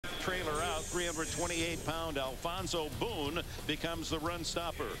trailer out. 328-pound Alfonso Boone becomes the run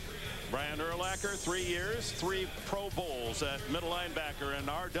stopper. Brian Urlacher, 3 years, 3 Pro Bowls at middle linebacker, and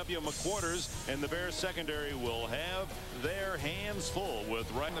R.W. McQuarters and the Bears secondary will have their hands full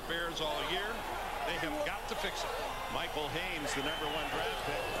with running the Bears all year. They have got to fix it. Michael Haynes, the #1 draft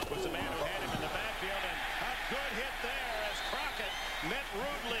pick, was the man who had him in the backfield, and a good hit there as Crockett met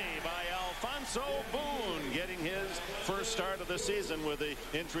rudely by Alfonso Boone, getting his first start of the season with the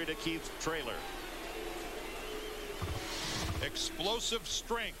entry to Keith Traylor. Explosive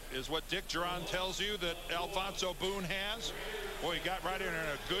strength is what Dick Duran tells you that Alfonso Boone has. Boy, he got right in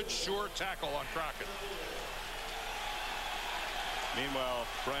a good, sure tackle on Crockett. Meanwhile,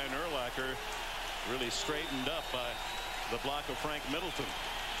 Brian Urlacher really straightened up by the block of Frank Middleton.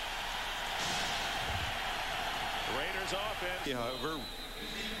 The Raiders offense, however,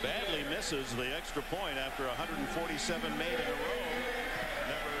 badly misses the extra point after 147 made in a row.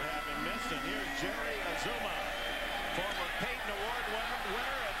 Never having missed. And here's Jerry Azuma, former Peyton Award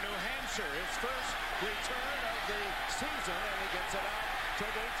winner at New Hampshire. His first return of the season, and he gets it out to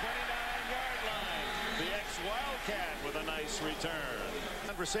the 29-yard line. The ex-Wildcat with a nice return.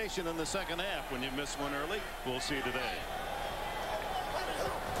 Conversation in the second half when you miss one early. We'll see today.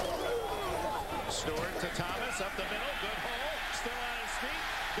 Stewart to Thomas up the middle. Good hole. Still on his feet.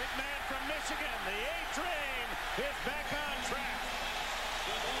 Big man from Michigan. The A-Train is back on track.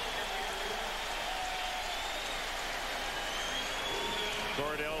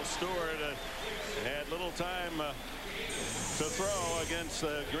 Cordell Stewart had little time to throw against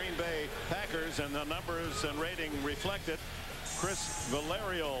the Green Bay Packers, and the numbers and rating reflected. Chris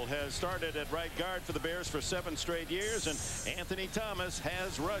Valerio has started at right guard for the Bears for 7 straight years, and Anthony Thomas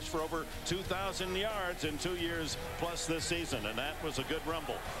has rushed for over 2,000 yards in 2 years plus this season, and that was a good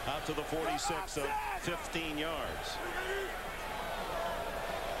rumble out to the 46 of 15 yards.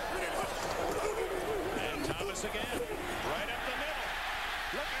 And Thomas again, right up the middle.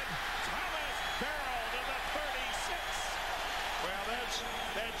 Look at Thomas, barrel to the 36. Well,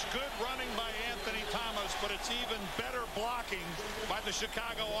 that's good running by Anthony Thomas, but it's even better blocking by the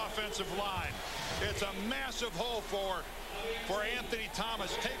Chicago offensive line. It's a massive hole for Anthony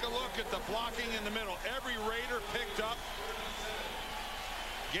Thomas. Take a look at the blocking in the middle. Every Raider picked up.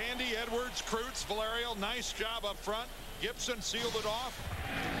 Gandy, Edwards, Kreutz, Valerio, nice job up front. Gibson sealed it off.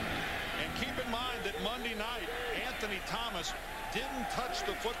 And keep in mind that Monday night, Anthony Thomas didn't touch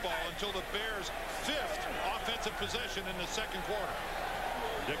the football until the Bears' 5th offensive possession in the second quarter.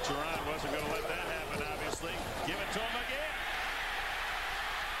 Dick Duran wasn't going to let that happen, obviously. Give it to him again.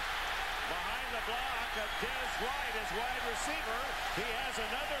 Behind the block of Des White as wide receiver. He has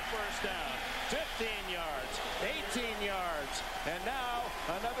another first down. 15 yards, 18 yards, and now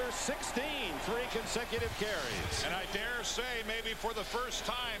another 16. 3 consecutive carries. And I dare say, maybe for the first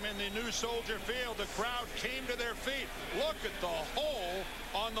time in the new Soldier Field, the crowd came to their feet. Look at the hole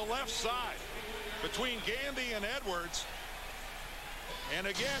on the left side between Gandy and Edwards. And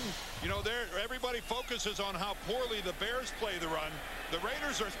again, you know, everybody focuses on how poorly the Bears play the run. The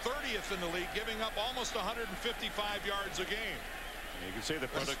Raiders are 30th in the league, giving up almost 155 yards a game. You can see the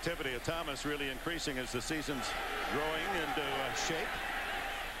productivity of Thomas really increasing as the season's growing into shape.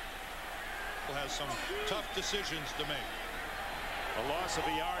 Will have some tough decisions to make. A loss of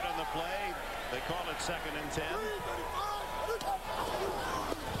a yard on the play. They call it 2nd and 10.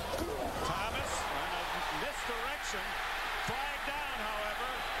 Thomas on a misdirection. Flag down, however,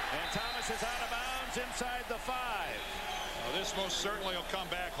 and Thomas is out of bounds inside the 5. Well, this most certainly will come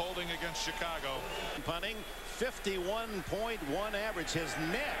back holding against Chicago. Punting, 51.1 average. His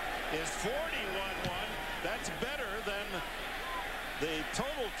net is 41.1. That's better than the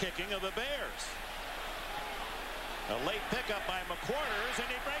total kicking of the Bears. A late pickup by McQuarters, and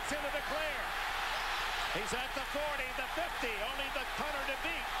he breaks into the clear. He's at the 40, the 50, only the punter to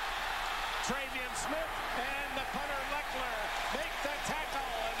beat. Travian Smith and the punter Leckler make the tackle,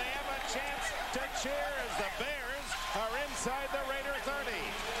 and they have a chance to cheer as the Bears are inside the Raider 30.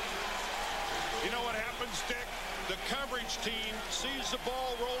 You know what happens, Dick? The coverage team sees the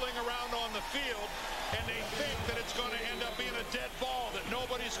ball rolling around on the field, and they think that it's going to end up being a dead ball, that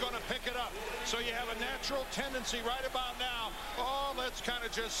nobody's going to pick it up. So you have a natural tendency right about now, oh, let's kind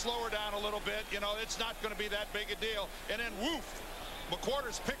of just slow her down a little bit. You know, it's not going to be that big a deal. And then, woof,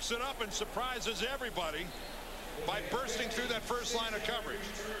 McQuarters picks it up and surprises everybody by bursting through that first line of coverage.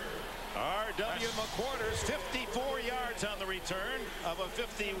 R.W. McQuarters, 54 yards on the return of a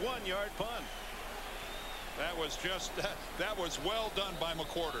 51-yard punt. That was just that was well done by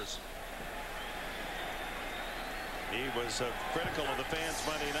McQuarters. He was critical of the fans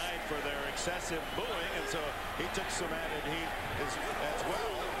Monday night for their excessive booing, and so he took some added heat as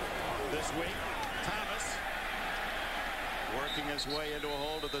well. this week. Thomas working his way into a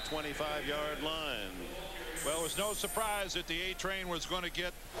hole to the 25-yard line. Well, it was no surprise that the A train was going to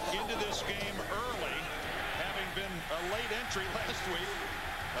get into this game early, having been a late entry last week.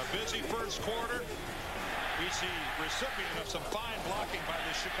 A busy first quarter. He's the recipient of some fine blocking by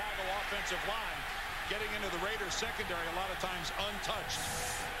the Chicago offensive line, getting into the Raiders secondary a lot of times untouched.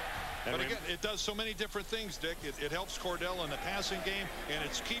 But again, it does so many different things, Dick. It helps Cordell in the passing game, and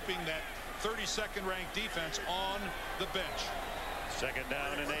it's keeping that 32nd ranked defense on the bench. 2nd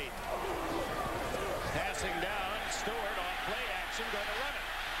down and 8. Passing down, Stewart on play action, going to run it.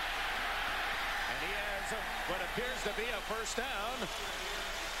 And he has what appears to be a first down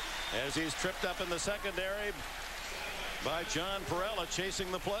as he's tripped up in the secondary by John Perella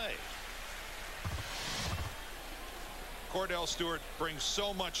chasing the play. Cordell Stewart brings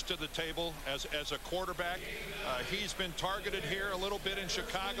so much to the table as a quarterback. He's been targeted here a little bit in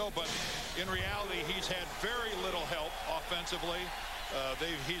Chicago, but in reality, he's had very little help offensively.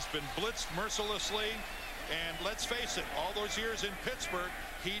 He's been blitzed mercilessly, and let's face it, all those years in Pittsburgh,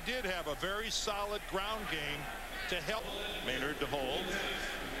 he did have a very solid ground game to help. Maynard to hold.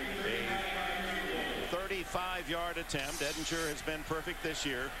 A 35-yard attempt. Edinger has been perfect this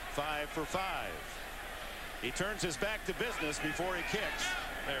year, 5 for 5. He turns his back to business before he kicks.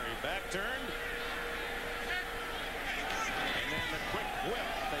 There, he back turned. And then the quick whip.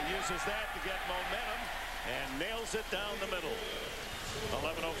 He uses that to get momentum and nails it down the middle.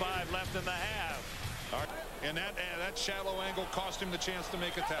 11:05 left in the half. And that shallow angle cost him the chance to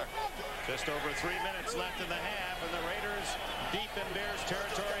make a tackle. Just over 3 minutes left in the half, and the Raiders deep in Bears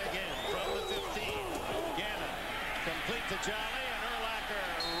territory again from the 15. Gannon complete to Jolly, and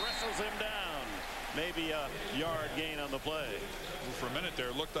Urlacher wrestles him down. Maybe a yard gain on the play. Well, for a minute there,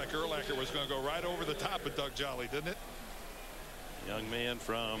 it looked like Urlacher was going to go right over the top of Doug Jolly, didn't it? Young man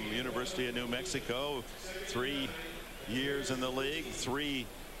from University of New Mexico, 3 years in the league, 3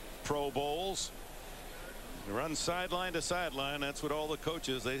 Pro Bowls. He runs sideline to sideline. That's what all the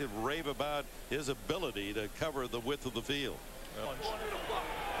coaches, they rave about his ability to cover the width of the field. Of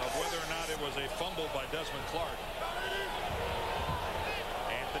whether or not it was a fumble by Desmond Clark.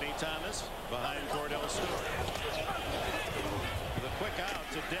 Anthony Thomas behind Cordell Stewart. The quick out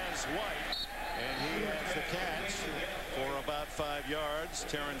to Des White, and he has the catch for about 5 yards.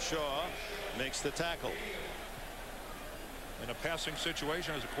 Terrence Shaw makes the tackle. In a passing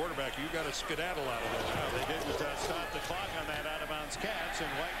situation as a quarterback, you got to skedaddle out of this. Well, they didn't stop the clock on that out-of-bounds catch, and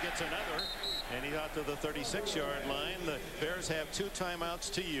White gets another, and he got to the 36-yard line. The Bears have 2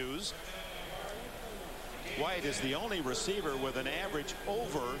 timeouts to use. White is the only receiver with an average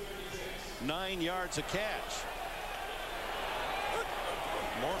over 9 yards a catch.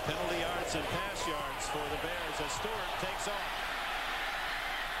 More penalty yards than pass yards for the Bears as Stewart takes off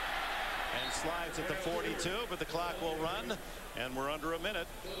and slides at the 42, but the clock will run, and we're under a minute.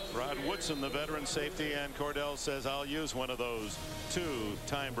 Rod Woodson, the veteran safety, and Cordell says, I'll use one of those 2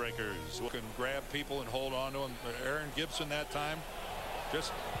 time breakers. Can grab people and hold on to them. Aaron Gibson that time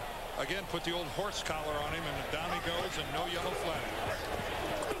just again put the old horse collar on him, and down he goes, and no yellow flag.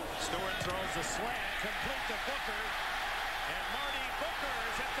 Stewart throws a slant complete to Booker, and Marty Booker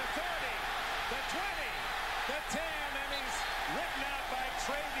is at the 30, the 20, the 10, and he's written out by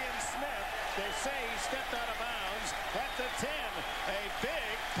Travian Smith. They say he stepped out of bounds at the 10. A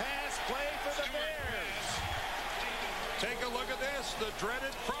big pass play for the Bears. Take a look at this, the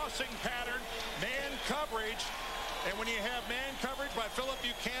dreaded crossing pattern, man coverage. And when you have man coverage by Philip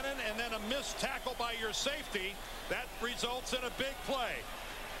Buchanan and then a missed tackle by your safety, that results in a big play.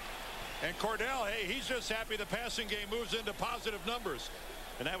 And Cordell, hey, he's just happy the passing game moves into positive numbers.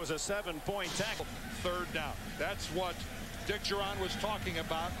 And that was a 7-point tackle. 3rd down. That's what Dick Geron was talking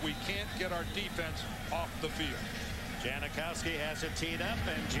about. We can't get our defense off the field. Janikowski has it teed up,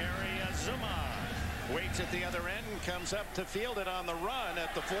 and Jerry Azuma waits at the other end and comes up to field it on the run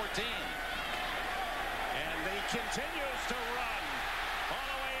at the 14. And he continues to run all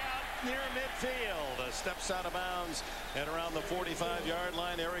the way out near midfield. Steps out of bounds at around the 45-yard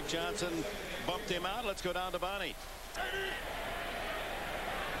line. Eric Johnson bumped him out. Let's go down to Bonnie.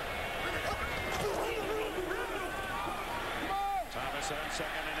 Thomas on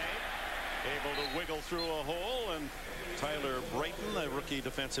 2nd and 8. Able to wiggle through a hole, and Tyler Brayton, the rookie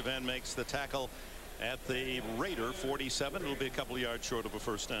defensive end, makes the tackle at the Raider 47. It'll be a couple of yards short of a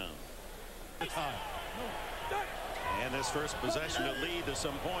first down. And this first possession to lead to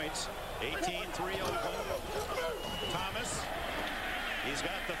some points. 18-3 Oakland. Thomas, he's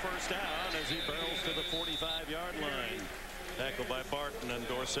got the first down as he barrels to the 45-yard line. Tackled by Barton and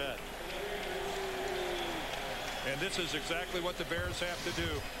Dorsett. And this is exactly what the Bears have to do.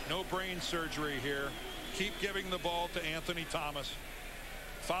 No brain surgery here. Keep giving the ball to Anthony Thomas.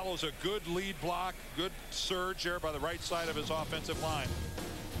 Follows a good lead block, good surge there by the right side of his offensive line.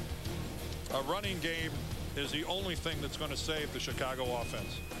 A running game is the only thing that's going to save the Chicago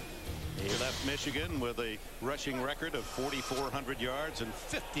offense. He left Michigan with a rushing record of 4,400 yards and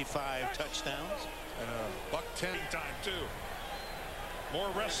 55 touchdowns. And a $110 time, too. More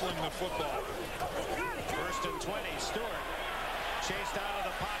wrestling than football. First and 20. Stewart chased out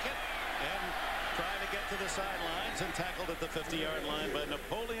of the pocket and trying to get to the sidelines and tackled at the 50-yard line by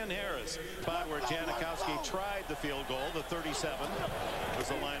Napoleon Harris. Spot where Janikowski tried the field goal. The 37 was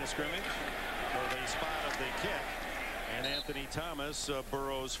the line of scrimmage, or the spot of the kick. And Anthony Thomas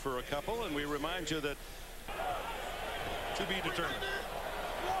burrows for a couple. And we remind you that to be determined.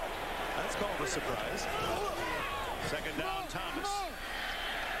 That's called a surprise. Second down, Thomas.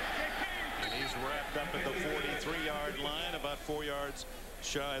 And he's wrapped up at the 43-yard line, about 4 yards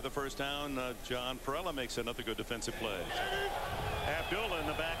shy of the first down. John Perella makes another good defensive play. Abdullah in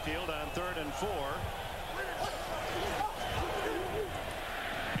the backfield on 3rd and 4.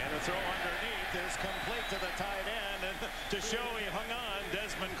 And the throw underneath is complete to the tight end. And to show he hung on,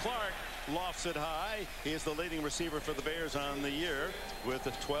 Desmond Clark lofts it high. He is the leading receiver for the Bears on the year with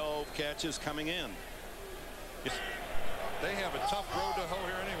 12 catches coming in. They have a tough road to hoe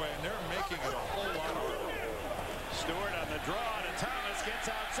here anyway, and they're making it a whole lot harder. Stewart on the draw, and Thomas gets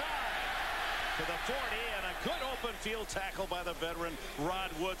outside to the 40, and a good open field tackle by the veteran Rod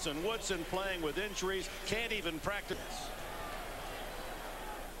Woodson. Woodson playing with injuries, can't even practice.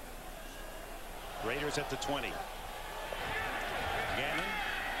 Raiders at the 20. Gannon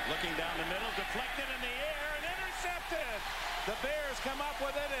looking down the middle, deflected in the air and intercepted. The Bears come up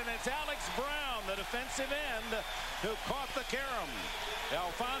with it, and it's Alex Brown, the defensive end, who caught the carom.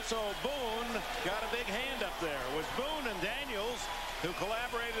 Alfonso Boone got a big hand up there. It was Boone and Daniels who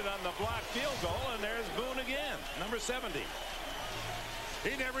collaborated on the blocked field goal, and there's Boone again, number 70.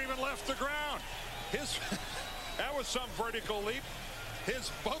 He never even left the ground. That was some vertical leap.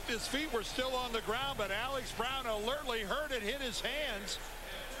 Both his feet were still on the ground, but Alex Brown alertly heard it hit his hands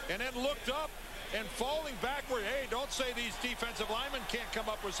and then looked up and falling backward. Hey, don't say these defensive linemen can't come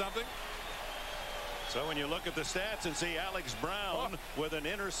up with something. So when you look at the stats and see Alex Brown with an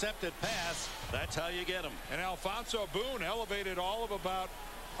intercepted pass, that's how you get him. And Alfonso Boone elevated all of about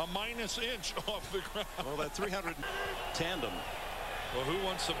a minus inch off the ground. Well, that 300 tandem. Well, who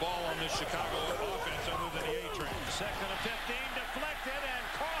wants the ball on this Chicago offense other than the A-Train? Second and 15, deflected and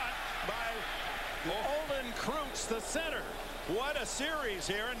caught by Olin Kreutz, the center. What a series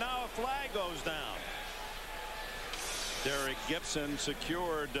here, and now a flag goes down. Derek Gibson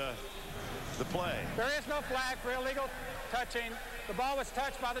secured the play. There is no flag for illegal touching. The ball was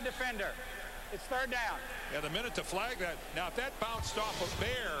touched by the defender. It's 3rd down. Yeah, the minute to flag that. Now, if that bounced off a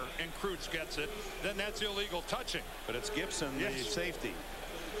Bear and Kreutz gets it, then that's illegal touching. But it's Gibson, the safety.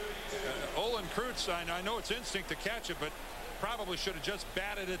 Olin Kreutz, I know it's instinct to catch it, but probably should have just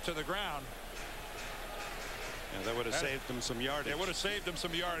batted it to the ground. Yeah, that would have saved him some yardage. It would have saved him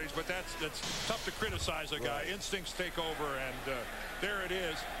some yardage, but that's tough to criticize a guy. Right. Instincts take over, and there it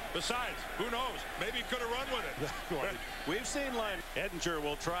is. Besides, who knows? Maybe he could have run with it. We've seen Edinger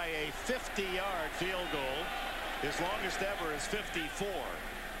will try a 50-yard field goal. His longest ever is 54.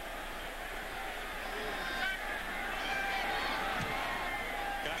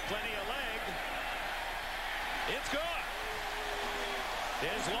 Got plenty of leg. It's gone.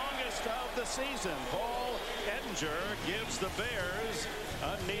 His longest of the season. Paul Edinger gives the Bears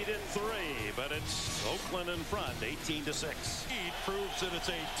a needed 3, but it's Oakland in front, 18-6. He proves that it's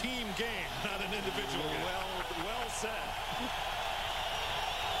a team game, not an individual game. Well said.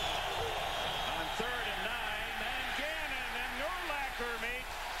 On 3rd and 9, and Gannon and Urlacher meet,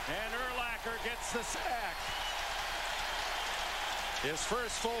 and Urlacher gets the sack. His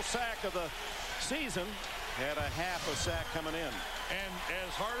first full sack of the season. Had a half a sack coming in. And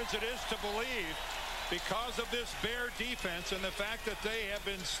as hard as it is to believe, because of this Bear defense and the fact that they have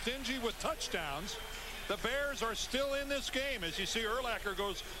been stingy with touchdowns, the Bears are still in this game. As you see, Urlacher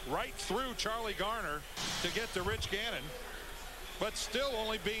goes right through Charlie Garner to get to Rich Gannon, but still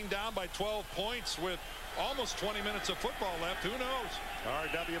only being down by 12 points with almost 20 minutes of football left. Who knows?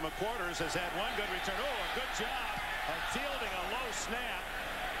 R.W. McQuarters has had one good return. Oh, a good job of fielding a low snap.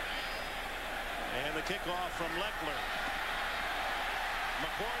 And the kickoff from Leckler.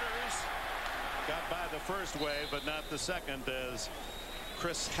 McQuarters got by the first wave, but not the second, as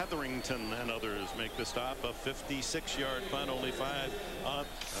Chris Hetherington and others make the stop. A 56-yard punt, only 5 up.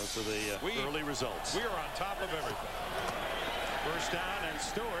 Those are the early results. We are on top of everything. First down, and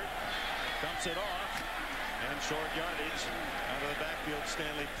Stewart dumps it off. And short yardage out of the backfield.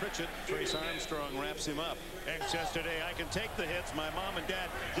 Stanley Pritchett. Trace Armstrong wraps him up. And says today, I can take the hits. My mom and dad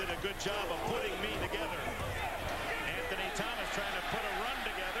did a good job of putting me together. Anthony Thomas trying to put a run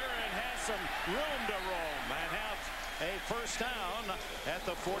together and has some room to roam. And have a first down at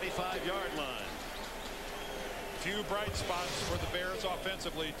the 45-yard line. Few bright spots for the Bears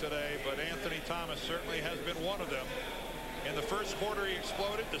offensively today, but Anthony Thomas certainly has been one of them. In the first quarter, he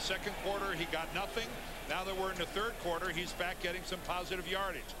exploded. The second quarter, he got nothing. Now that we're in the third quarter, he's back getting some positive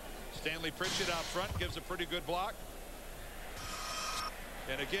yardage. Stanley Pritchett out front gives a pretty good block.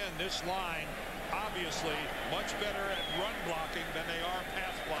 And again, this line obviously much better at run blocking than they are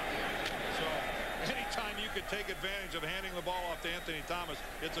pass blocking. So anytime you could take advantage of handing the ball off to Anthony Thomas,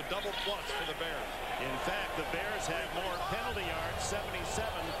 it's a double plus for the Bears. In fact, the Bears have more penalty yards, 77,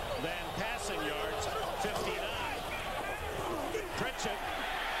 than passing yards, 59. Pritchett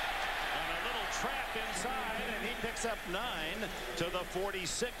on a little trap inside, and he picks up 9 to the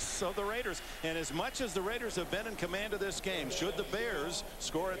 46 of the Raiders. And as much as the Raiders have been in command of this game, should the Bears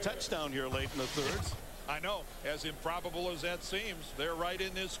score a touchdown here late in the third? I know, as improbable as that seems, they're right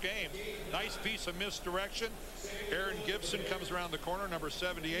in this game. Nice piece of misdirection. Aaron Gibson comes around the corner, number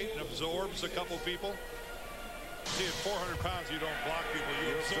 78, and absorbs a couple people. See, at 400 pounds, you don't block people,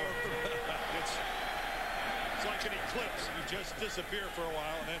 you absorb them. It's like an eclipse. You just disappear for a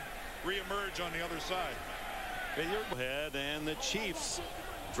while and then reemerge on the other side. Head and the Chiefs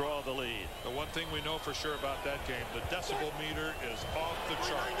draw the lead. The one thing we know for sure about that game, the decibel meter is off the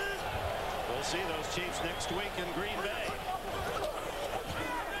chart. We'll see those Chiefs next week in Green Bay.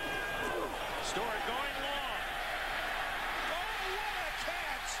 Stewart going long. Oh, what a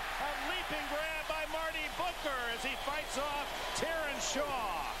catch! A leaping grab by Marty Booker as he fights off Terrence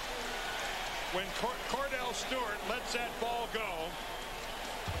Shaw. When Cordell Stewart lets that ball go,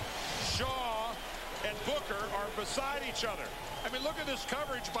 Shaw and Booker are beside each other. I mean, look at this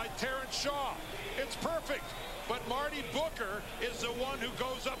coverage by Terrence Shaw. It's perfect. But Marty Booker is the one who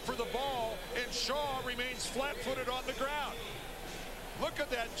goes up for the ball, and Shaw remains flat-footed on the ground. Look at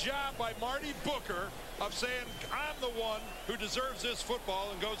that job by Marty Booker of saying, I'm the one who deserves this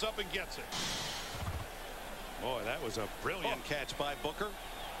football, and goes up and gets it. Boy, that was a brilliant catch by Booker.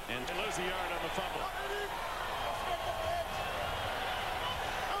 And lose a yard on the fumble.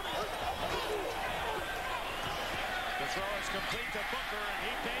 The throw is complete to Booker, and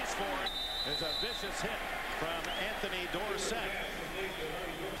he pays for it. There's a vicious hit from Anthony Dorsett.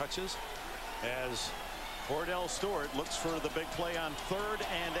 Touches as Cordell Stewart looks for the big play on 3rd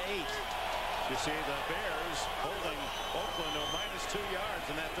and 8. You see the Bears holding Oakland to -2 yards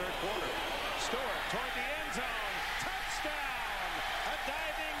in that third quarter. Stewart toward the end zone. Touchdown! A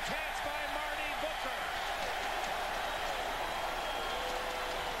diving catch by Marty Booker.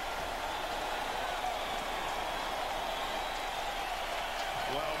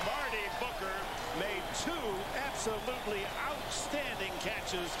 Well, Marty Booker made 2 absolutely outstanding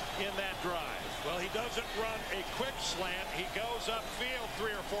catches in that drive. Well, he doesn't run a quick slant. He goes upfield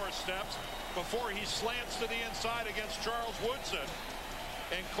 3 or 4 steps before he slants to the inside against Charles Woodson.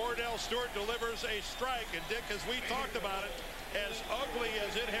 And Cordell Stewart delivers a strike. And, Dick, as we talked about it, as ugly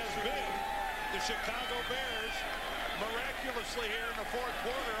as it has been, the Chicago Bears, miraculously here in the fourth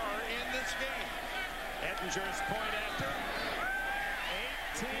quarter, are in this game. Ettinger's point after.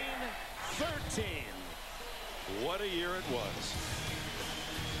 18-13. What a year it was.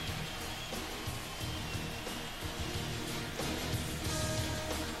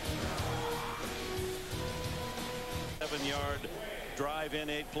 Seven-yard drive in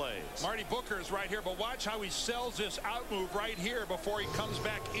 8 plays. Marty Booker is right here, but watch how he sells this out move right here before he comes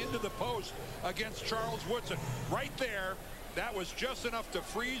back into the post against Charles Woodson. Right there, that was just enough to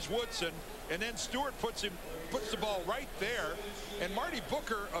freeze Woodson, and then Stewart puts the ball right there, and Marty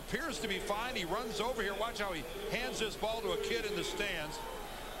Booker appears to be fine. He runs over here. Watch how he hands this ball to a kid in the stands,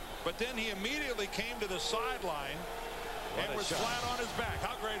 but then he immediately came to the sideline and was flat on his back.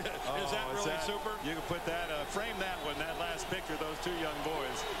 How great is that? Really super? You can put that, frame that one, that last picture, those 2 young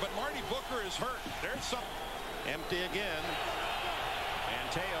boys. But Marty Booker is hurt. There's something. Empty again.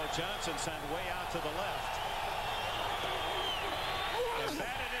 And Teo Johnson sent way out to the left. And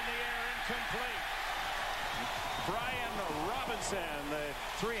batted in the air, incomplete. Brian Robinson, the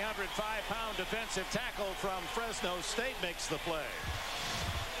 305-pound defensive tackle from Fresno State, makes the play.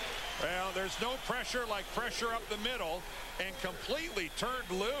 Well, there's no pressure like pressure up the middle, and completely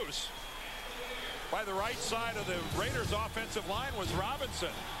turned loose by the right side of the Raiders offensive line was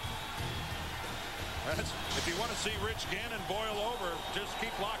Robinson. If you want to see Rich Gannon boil over, just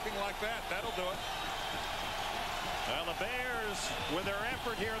keep blocking like that. That'll do it. Well, the Bears, with their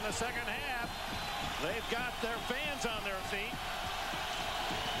effort here in the second half, they've got their fans on their feet.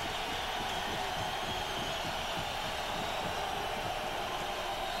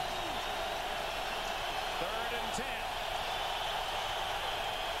 Third and 10.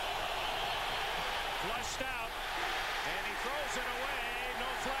 Flushed out, and he throws it away. No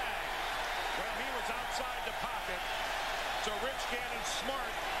flag. Well, he was outside the pocket, so Rich Gannon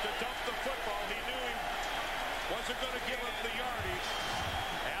smart to dump the football. He knew he wasn't going to give up the yardage.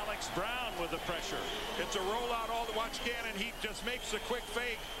 Alex Brown with the pressure. It's a rollout. Watch Gannon. He just makes a quick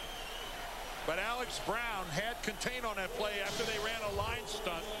fake. But Alex Brown had contain on that play after they ran a line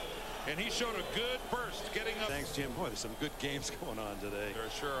stunt, and he showed a good burst getting up. Thanks, Jim. Boy, there's some good games going on today. There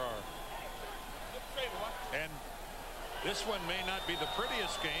sure are. And this one may not be the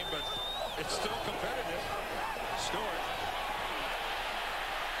prettiest game, but it's still competitive. Stewart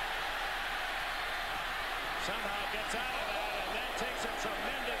somehow gets out of that and then takes a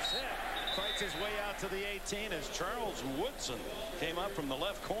tremendous hit. Fights his way out to the 18 as Charles Woodson came up from the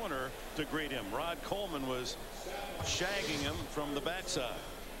left corner to greet him. Rod Coleman was shagging him from the backside.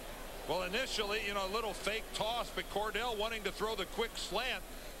 Well, initially, you know, a little fake toss, but Cordell wanting to throw the quick slant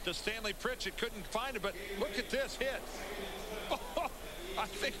to Stanley Pritchett, couldn't find it. But look at this hit. I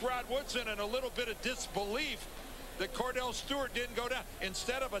think Rod Woodson in a little bit of disbelief that Cordell Stewart didn't go down.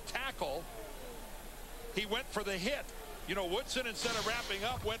 Instead of a tackle, he went for the hit. You know, Woodson, instead of wrapping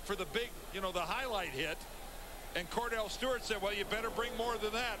up, went for the big, you know, the highlight hit. And Cordell Stewart said, well, you better bring more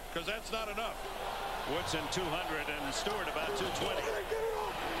than that, because that's not enough. Woodson 200 and Stewart about 220. Up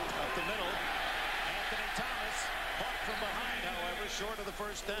the middle, Anthony Thomas caught from behind, however, short of the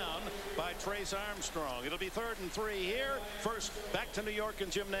first down by Trace Armstrong. It'll be 3rd and 3 here. First, back to New York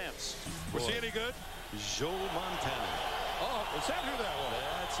and Jim Nance. Was he any good? Joe Montana. Oh, is that who that was?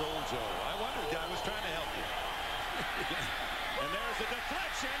 That's old Joe. I wondered. I was trying to help you. And there's a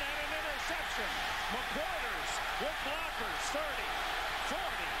deflection and an interception. McQuarters with blockers. 30, 40,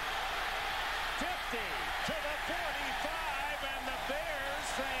 50 to the 45, and the Bears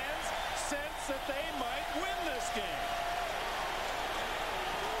fans sense that they might win this game.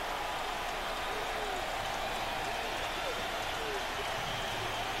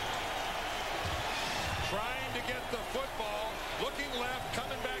 Trying to get the football, looking left,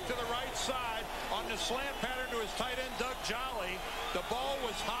 coming back to the right side on the slant pattern to his tight end, Doug Jolly. The ball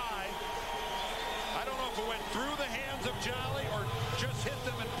was high. I don't know if it went through the hands of Jolly or just hit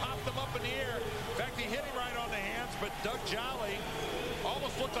them and popped them up in the air. In fact, he hit him right on the hands, but Doug Jolly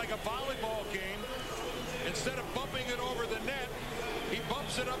almost looked like a volleyball game. Instead of bumping it over the net, he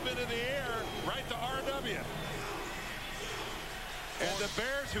bumps it up into the air right to RW. And the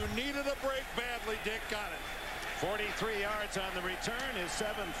Bears, who needed a break badly, Dick, got it. 43 yards on the return, his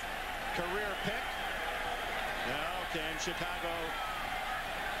 7th career pick. Now can Chicago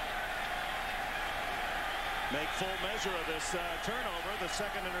make full measure of this turnover? The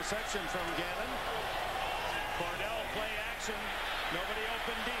second interception from Gannon. Cordell play action. Nobody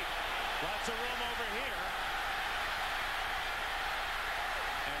open deep. Lots of room over here.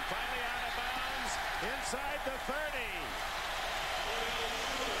 And finally out of bounds inside the 30.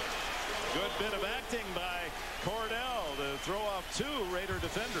 Good bit of acting by Cordell to throw off 2 Raider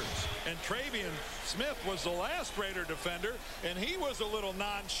defenders. And Travion Smith was the last Raider defender, and he was a little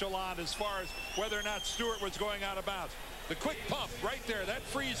nonchalant as far as whether or not Stewart was going out of bounds. The quick pump right there, that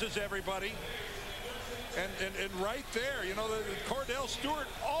freezes everybody. And right there, you know, Cordell Stewart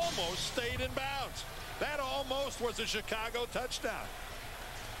almost stayed in bounds. That almost was a Chicago touchdown.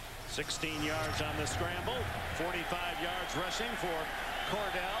 16 yards on the scramble, 45 yards rushing for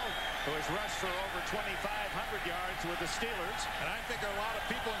Cordell, who has rushed for over 2,500 yards with the Steelers. And I think there are a lot of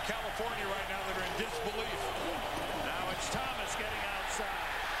people in California right now that are in disbelief. Now it's Thomas getting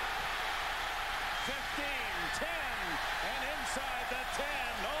outside. 15, 10, and inside the 10.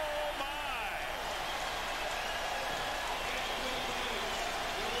 Oh, my.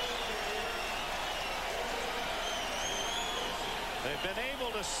 They've been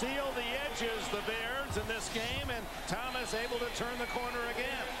able to seal the edges, the Bears, in this game, and Thomas able to turn the corner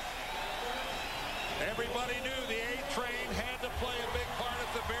again. Everybody knew the A train had to play a big part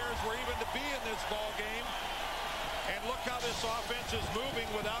if the Bears were even to be in this ball game. And look how this offense is moving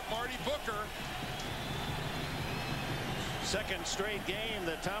without Marty Booker. Second straight game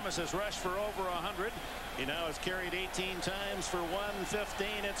that Thomas has rushed for over 100. He now has carried 18 times for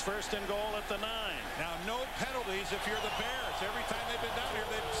 115. It's 1st and goal at the 9. Now, no penalties if you're the Bears. Every time they've been down here,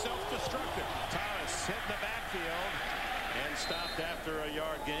 they've self-destructed. Thomas hit the backfield and stopped after a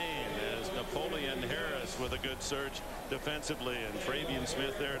yard gain as Napoleon Harris with a good surge defensively, and Travion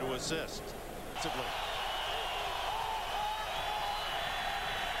Smith there to assist.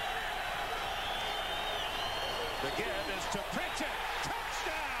 The give is to Pritchett.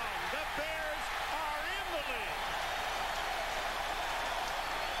 Touchdown! The Bears are in the lead.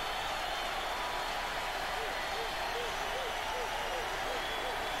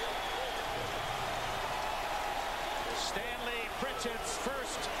 Stanley Pritchett's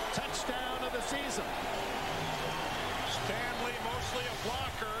first touchdown of the season. Stanley mostly a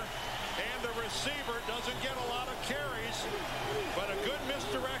blocker, and the receiver doesn't get a lot of carries, but a good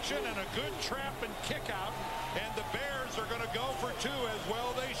misdirection and a good trap and kick out, and the Bears are going to go for two, as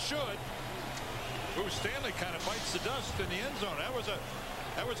well they should. Ooh, Stanley kind of bites the dust in the end zone. That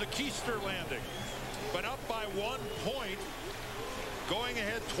was a keister landing, but up by 1 point. Going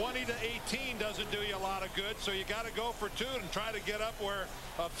ahead 20-18 doesn't do you a lot of good, so you got to go for two and try to get up where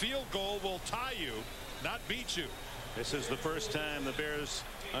a field goal will tie you, not beat you. This is the first time the Bears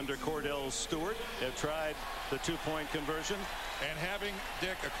under Cordell Stewart have tried the two-point conversion. And having,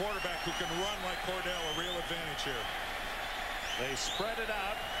 Dick, a quarterback who can run like Cordell, a real advantage here. They spread it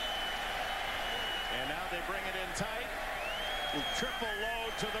out, and now they bring it in tight. Triple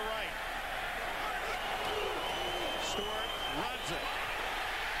load to the right. Stewart runs it.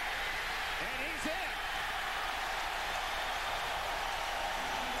 And he's in.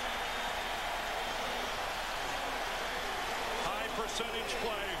 High percentage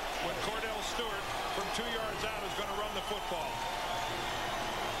play when Cordell Stewart from 2 yards out is going to run the football.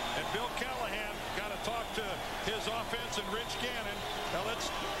 And Bill Callahan got to talk to his offense and Rich Gannon. Now let's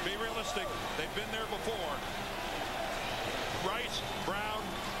be realistic. They've been there before. Rice, Brown,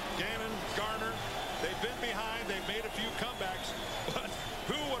 Gannon, Garner. They've been behind. They've made a few comebacks. But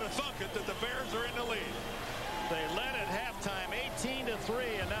who would have thunk it that the Bears are in the lead? They led at halftime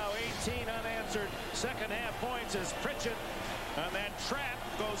 18-3, and now 18 unanswered second half points as Pritchett on that trap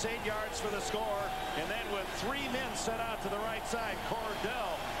goes 8 yards for the score. And then with 3 men set out to the right side,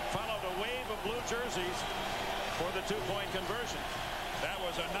 Cordell followed a wave of blue jerseys for the two-point conversion. That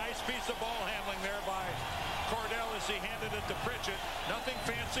was a nice piece of ball handling there by Cordell as he handed it to Pritchett. Nothing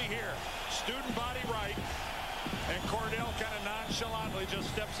fancy here. Student body right. And Cordell kind of nonchalantly just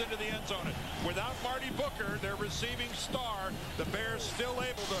steps into the end zone. Without Marty Booker, their receiving star, the Bears still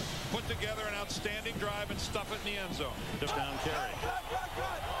able to put together an outstanding drive and stuff it in the end zone. Just down carry.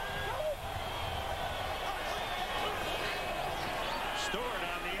 Stewart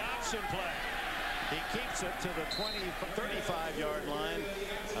on the option play. He keeps it to the 35-yard line,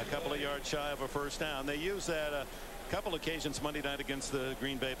 a couple of yards shy of a first down. They used that a couple occasions Monday night against the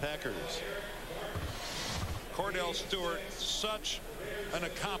Green Bay Packers. Cordell Stewart, such an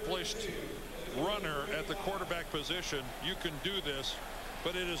accomplished runner at the quarterback position. You can do this,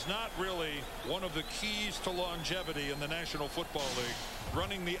 but it is not really one of the keys to longevity in the National Football League,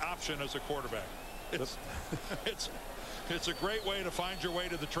 running the option as a quarterback. It's a great way to find your way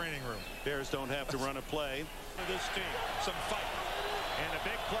to the training room. Bears don't have to run a play. This team, some fight. And a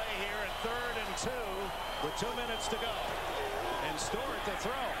big play here at 3rd and 2 with 2 minutes to go. And Stewart to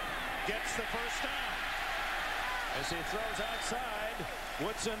throw. Gets the first down. As he throws outside,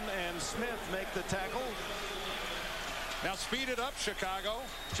 Woodson and Smith make the tackle. Now speed it up, Chicago.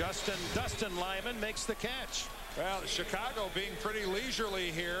 Dustin Lyman makes the catch. Well, Chicago being pretty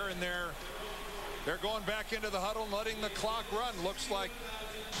leisurely here, and they're going back into the huddle and letting the clock run. Looks like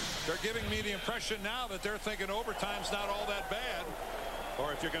they're giving me the impression now that they're thinking overtime's not all that bad.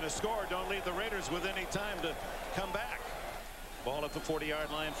 Or if you're going to score, don't leave the Raiders with any time to come back. Ball at the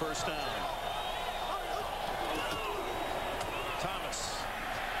 40-yard line, first down. Thomas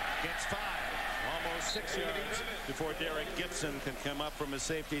gets 5, almost 6 yards before Derek Gibson can come up from his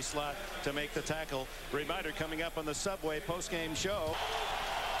safety slot to make the tackle. Reminder coming up on the Subway postgame show.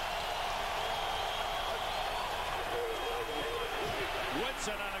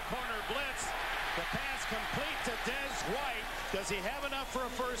 Woodson on a corner blitz. The pass complete to Des White. Does he have enough for a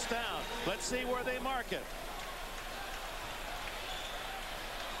first down? Let's see where they mark it.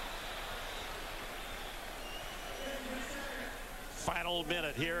 Final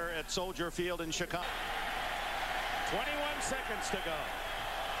minute here at Soldier Field in Chicago. 21 seconds to go.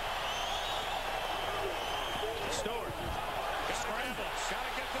 Stewart scrambles. Got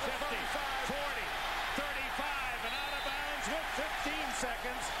to get to the 50, 40, 35, and out of bounds with 15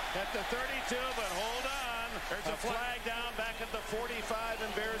 seconds at the 32, but hold on. There's a flag down back at the 45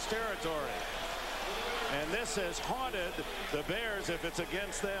 in Bears territory. And this has haunted the Bears if it's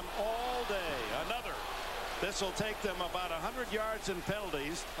against them all day. Another. This will take them about 100 yards in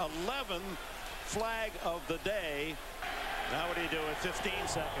penalties. 11 flag of the day. Now what do you do with 15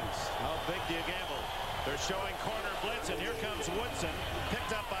 seconds? How big do you gamble? They're showing corner blitz, and here comes Woodson, picked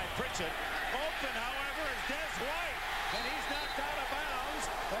up by Pritchett. Open, however, is Des White, and he's knocked out of bounds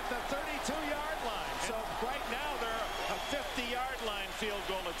at the 32-yard line. So right now they're a 50-yard line field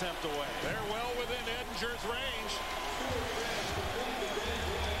goal attempt away. They're well within Edinger's range.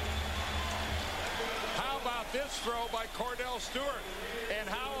 How about this throw by Cordell Stewart? And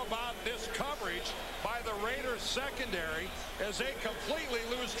how about this coverage by the Raiders secondary as they completely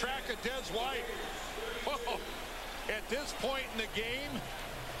lose track of Des White? Whoa. At this point in the game,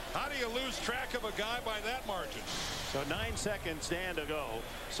 how do you lose track of a guy by that margin? So 9 seconds, Dan, to go.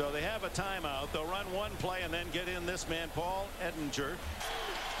 So they have a timeout. They'll run one play and then get in this man, Paul Edinger.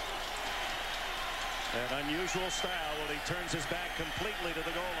 An unusual style when he turns his back completely to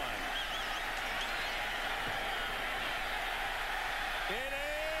the goal line. It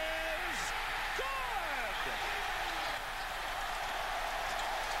is good!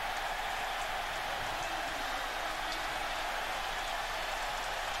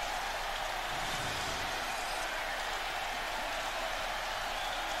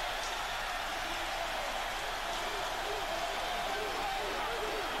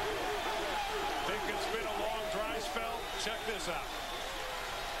 Think it's been a long dry spell? Check this out.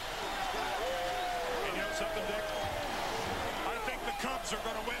 And you know something, Dick? I think the Cubs are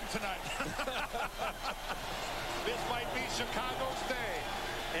going to win tonight. This might be Chicago's day.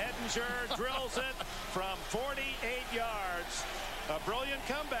 Edinger drills it from 48 yards. A brilliant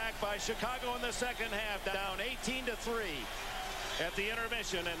comeback by Chicago in the second half, down 18-3 at the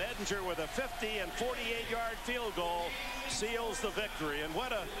intermission, and Edinger with a 50 and 48-yard field goal seals the victory. And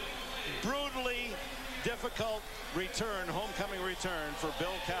what a brutally difficult return, homecoming return for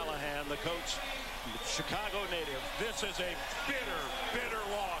Bill Callahan, the coach, Chicago native. This is a bitter, bitter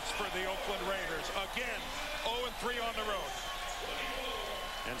loss for the Oakland Raiders. Again, 0-3 on the road.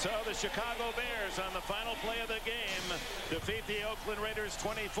 And so the Chicago Bears on the final play of the game defeat the Oakland Raiders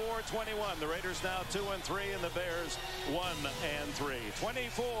 24-21. The Raiders now 2-3 and the Bears 1-3.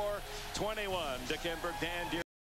 24-21. Dick Enberg, Dan Deere.